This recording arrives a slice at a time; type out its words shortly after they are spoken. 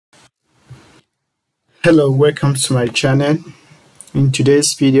Hello, welcome to my channel. In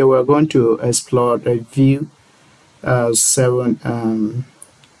today's video we're going to explore the view 7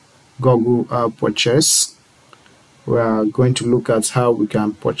 Google purchase. We are going to look at how we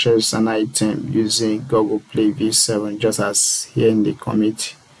can purchase an item using Google Play V7, just as here in the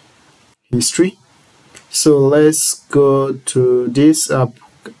commit history. So let's go to this app.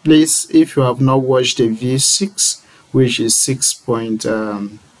 Please, if you have not watched the V6, which is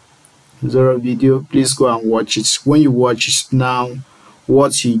 6.0 video, please go and watch it. When you watch it now,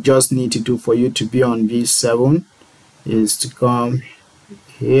 what you just need to do for you to be on V7 is to come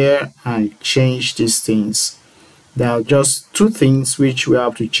here and change these things. There are just two things which we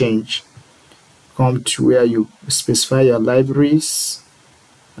have to change. Come to where you specify your libraries.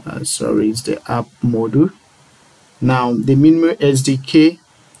 Sorry, it's the app module. Now the minimum SDK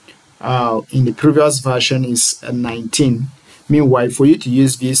in the previous version is 19. Meanwhile, for you to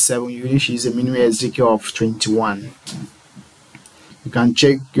use V7, you need to use a minimum SDK of 21. You can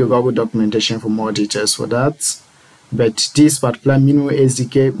check your Google documentation for more details for that. But this particular minimum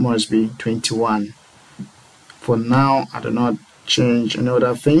SDK must be 21. For now, I do not change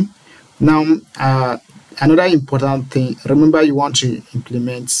another thing. Now, another important thing, remember you want to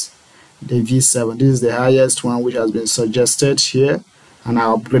implement the V7. This is the highest one which has been suggested here, and I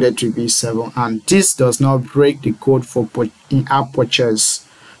upgraded to V7, and this does not break the code for in-app purchase.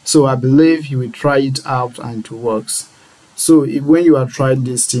 So I believe you will try it out and it works. So when you are trying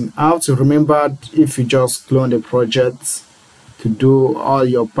this thing out, remember, if you just clone the project to do all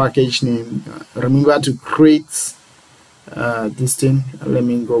your package name, remember to create this thing. Let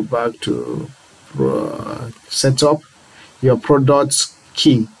me go back to setup your product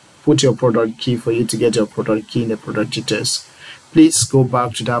key. Put your product key for you to get your product key in the product details. Please go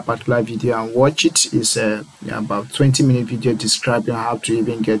back to that particular video and watch it. It's about 20-minute video describing how to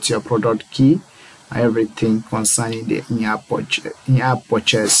even get your product key and everything concerning the in-app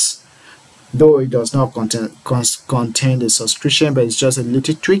purchase. Though it does not contain the subscription, but it's just a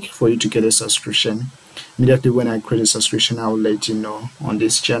little tweak for you to get a subscription. Immediately when I create a subscription, I will let you know on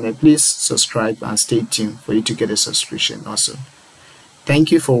this channel. Please subscribe and stay tuned for you to get a subscription also.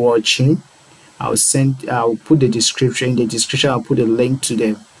 Thank you for watching. I'll put the description. In the description, I'll put a link to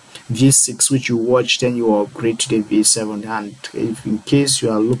the V6 which you watch, then you will upgrade to the V7. And if in case you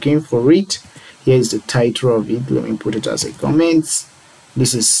are looking for it, here is the title of it. Let me put it as a comment.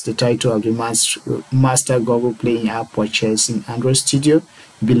 This is the title of the Master Google Play app purchase in Android Studio,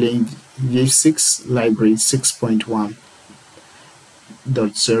 Billing V6 Library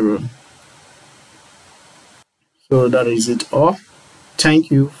 6.1.0. So that is it all. Thank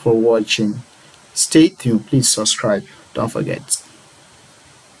you for watching. Stay tuned. Please subscribe. Don't forget.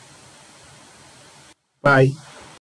 Bye.